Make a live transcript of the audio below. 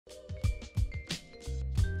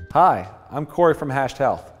Hi, I'm Corey from Hashed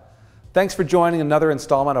Health. Thanks for joining another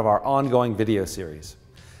installment of our ongoing video series.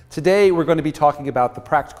 Today we're going to be talking about the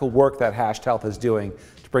practical work that Hashed Health is doing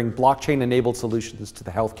to bring blockchain-enabled solutions to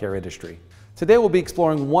the healthcare industry. Today we'll be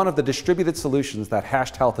exploring one of the distributed solutions that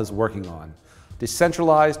Hashed Health is working on,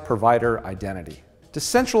 Decentralized Provider Identity.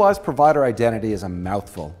 Decentralized Provider Identity is a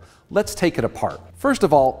mouthful. Let's take it apart. First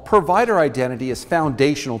of all, provider identity is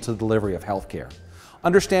foundational to the delivery of healthcare.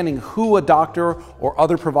 Understanding who a doctor or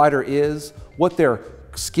other provider is, what their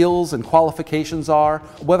skills and qualifications are,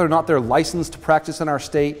 whether or not they're licensed to practice in our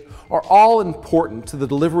state, are all important to the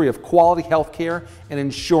delivery of quality healthcare and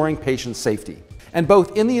ensuring patient safety. And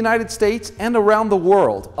both in the United States and around the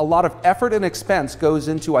world, a lot of effort and expense goes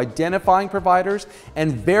into identifying providers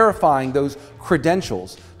and verifying those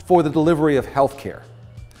credentials for the delivery of healthcare.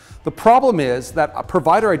 The problem is that a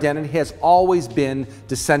provider identity has always been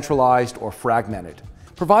decentralized or fragmented.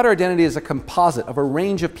 Provider identity is a composite of a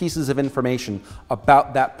range of pieces of information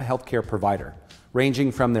about that healthcare provider,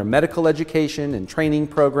 ranging from their medical education and training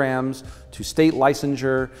programs to state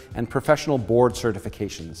licensure and professional board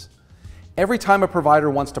certifications. Every time a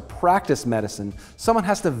provider wants to practice medicine, someone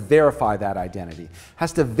has to verify that identity,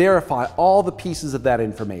 has to verify all the pieces of that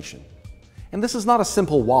information. And this is not a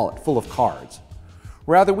simple wallet full of cards.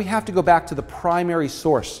 Rather, we have to go back to the primary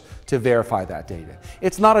source to verify that data.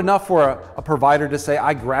 It's not enough for a provider to say,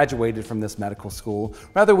 I graduated from this medical school.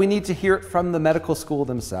 Rather, we need to hear it from the medical school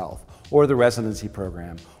themselves, or the residency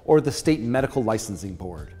program, or the state medical licensing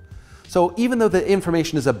board. So even though the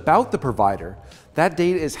information is about the provider, that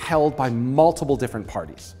data is held by multiple different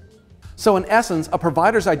parties. So in essence, a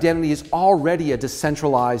provider's identity is already a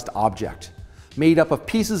decentralized object, made up of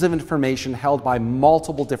pieces of information held by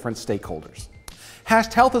multiple different stakeholders.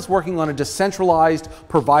 Hashed Health is working on a decentralized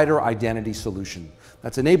provider identity solution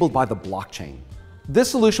that's enabled by the blockchain. This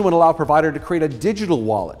solution would allow a provider to create a digital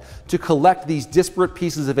wallet to collect these disparate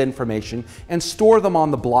pieces of information and store them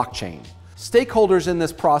on the blockchain. Stakeholders in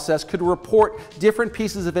this process could report different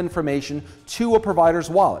pieces of information to a provider's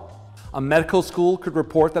wallet. A medical school could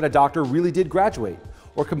report that a doctor really did graduate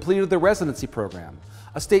or completed the residency program.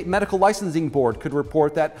 A state medical licensing board could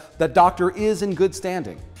report that the doctor is in good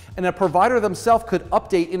standing. And a provider themselves could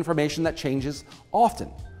update information that changes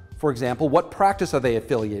often. For example, what practice are they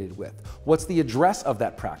affiliated with? What's the address of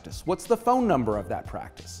that practice? What's the phone number of that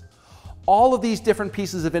practice? All of these different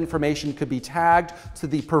pieces of information could be tagged to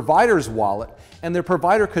the provider's wallet, and their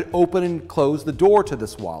provider could open and close the door to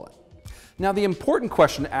this wallet. Now, the important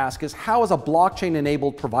question to ask is, how is a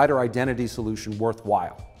blockchain-enabled provider identity solution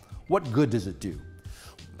worthwhile? What good does it do?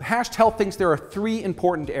 Hashed Health thinks there are three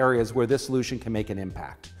important areas where this solution can make an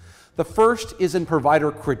impact. The first is in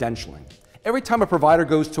provider credentialing. Every time a provider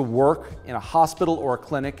goes to work in a hospital or a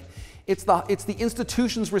clinic, it's the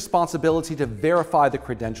institution's responsibility to verify the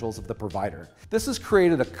credentials of the provider. This has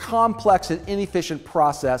created a complex and inefficient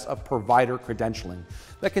process of provider credentialing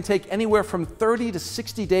that can take anywhere from 30 to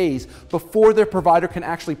 60 days before their provider can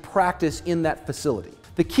actually practice in that facility.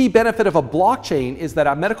 The key benefit of a blockchain is that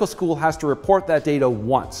a medical school has to report that data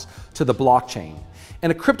once to the blockchain.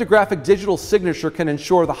 And a cryptographic digital signature can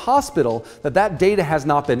ensure the hospital that that data has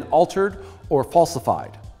not been altered or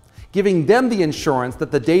falsified, giving them the assurance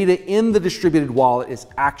that the data in the distributed wallet is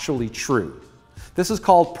actually true. This is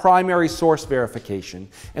called primary source verification,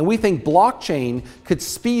 and we think blockchain could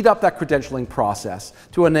speed up that credentialing process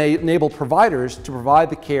to enable providers to provide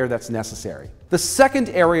the care that's necessary. The second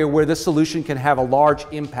area where this solution can have a large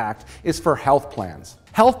impact is for health plans.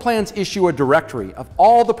 Health plans issue a directory of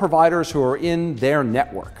all the providers who are in their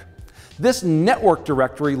network. This network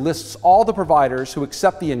directory lists all the providers who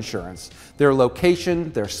accept the insurance, their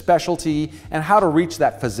location, their specialty, and how to reach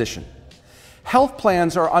that physician. Health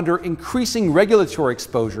plans are under increasing regulatory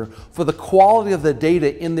exposure for the quality of the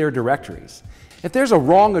data in their directories. If there's a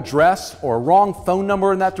wrong address or a wrong phone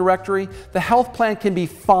number in that directory, the health plan can be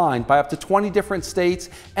fined by up to 20 different states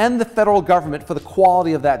and the federal government for the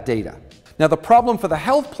quality of that data. Now, the problem for the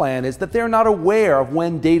health plan is that they're not aware of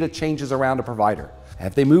when data changes around a provider.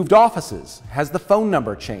 Have they moved offices? Has the phone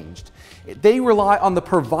number changed? They rely on the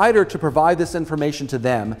provider to provide this information to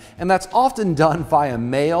them, and that's often done via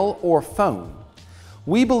mail or phone.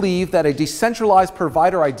 We believe that a decentralized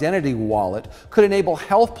provider identity wallet could enable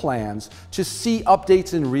health plans to see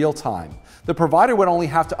updates in real time. The provider would only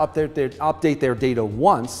have to update their data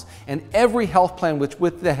once, and every health plan with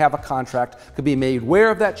which they have a contract could be made aware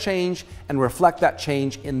of that change and reflect that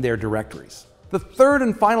change in their directories. The third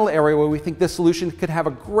and final area where we think this solution could have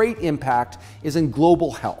a great impact is in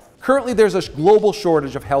global health. Currently, there's a global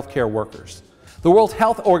shortage of healthcare workers. The World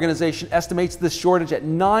Health Organization estimates this shortage at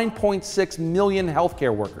 9.6 million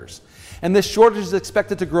healthcare workers. And this shortage is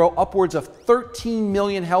expected to grow upwards of 13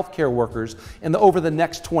 million healthcare workers over the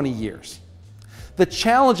next 20 years. The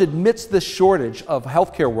challenge amidst this shortage of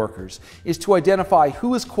healthcare workers is to identify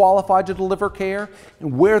who is qualified to deliver care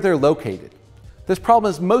and where they're located. This problem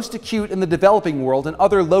is most acute in the developing world and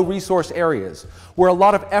other low-resource areas, where a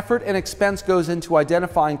lot of effort and expense goes into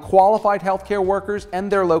identifying qualified healthcare workers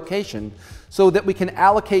and their location so that we can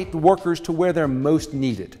allocate the workers to where they're most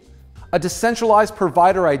needed. A decentralized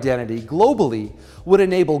provider identity globally would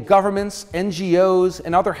enable governments, NGOs,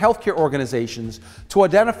 and other healthcare organizations to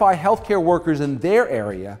identify healthcare workers in their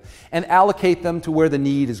area and allocate them to where the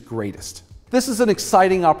need is greatest. This is an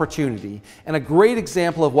exciting opportunity and a great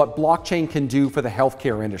example of what blockchain can do for the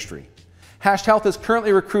healthcare industry. Hashed Health is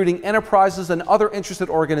currently recruiting enterprises and other interested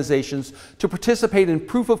organizations to participate in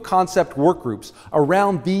proof-of-concept workgroups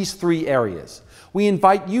around these three areas. We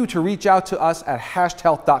invite you to reach out to us at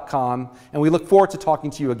hashedhealth.com, and we look forward to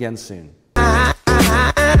talking to you again soon.